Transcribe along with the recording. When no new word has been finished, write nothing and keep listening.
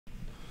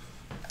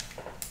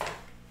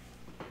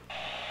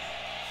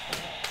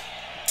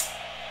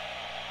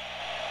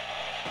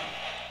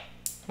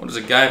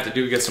does a guy have to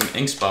do to get some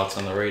ink spots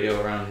on the radio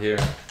around here?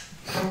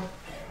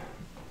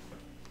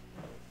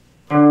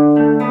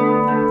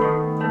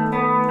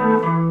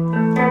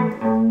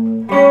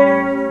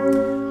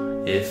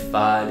 If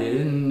I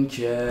didn't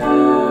care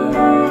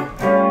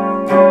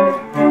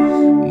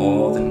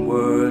more than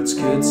words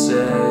could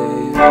say,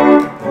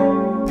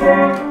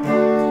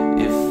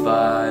 if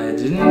I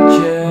didn't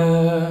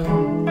care,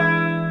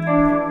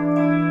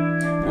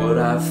 would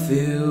I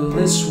feel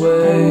this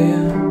way?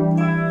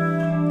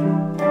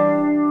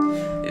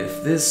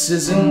 If this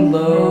isn't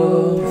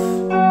love,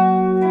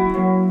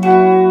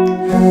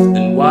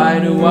 then why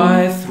do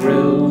I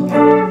thrill?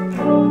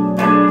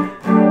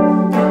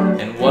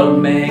 And what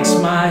makes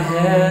my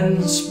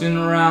head spin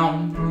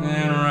round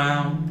and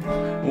round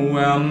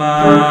while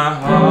my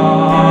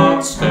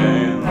heart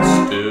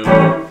stands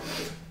still?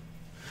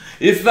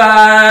 If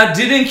I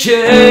didn't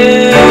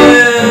care,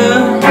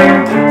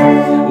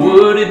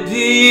 would it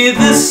be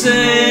the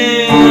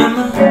same?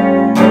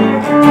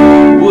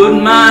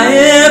 Would my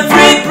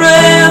every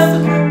breath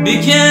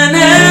begin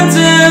and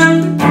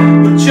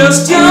end with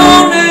just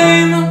your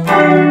name?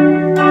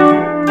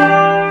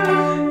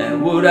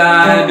 And would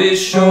I be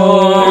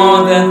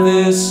sure that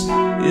this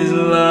is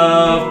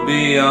love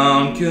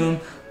beyond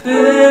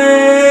compare?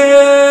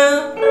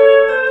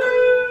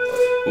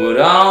 Would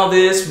all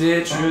this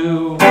be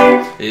true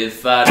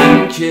if I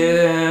didn't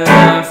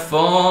care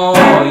for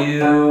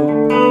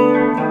you?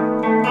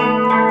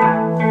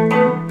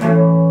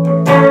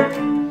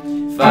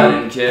 If I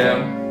didn't care,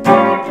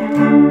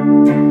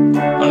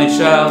 honey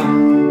child,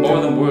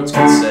 more than words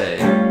could say.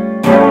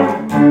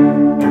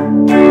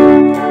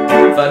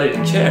 If I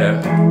didn't care,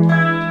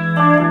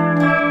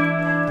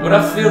 would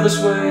I feel this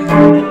way?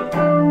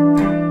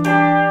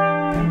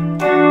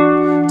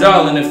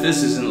 Darling, if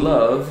this isn't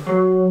love,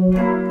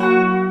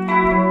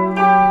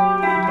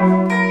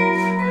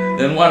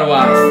 then why do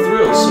I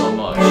thrill so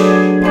much?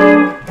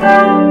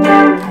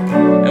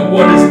 And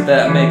what is it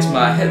that makes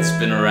my head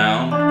spin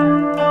around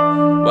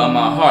while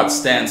my heart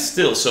stands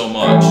still so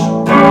much?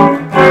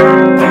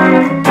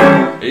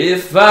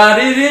 If I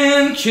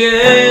didn't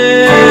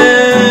care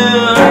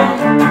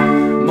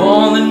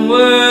more than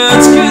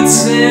words could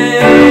say,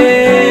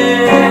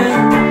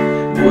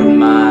 would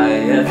my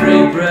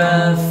every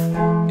breath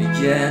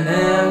begin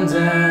and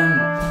end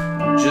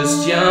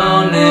just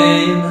your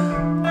name?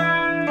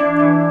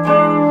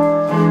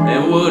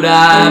 And would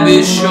I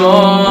be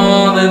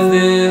sure that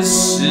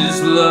this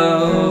is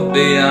love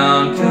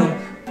beyond compare?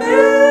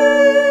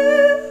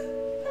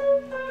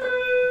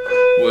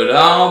 Would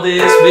all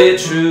this be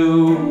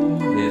true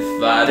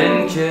if I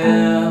didn't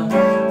care?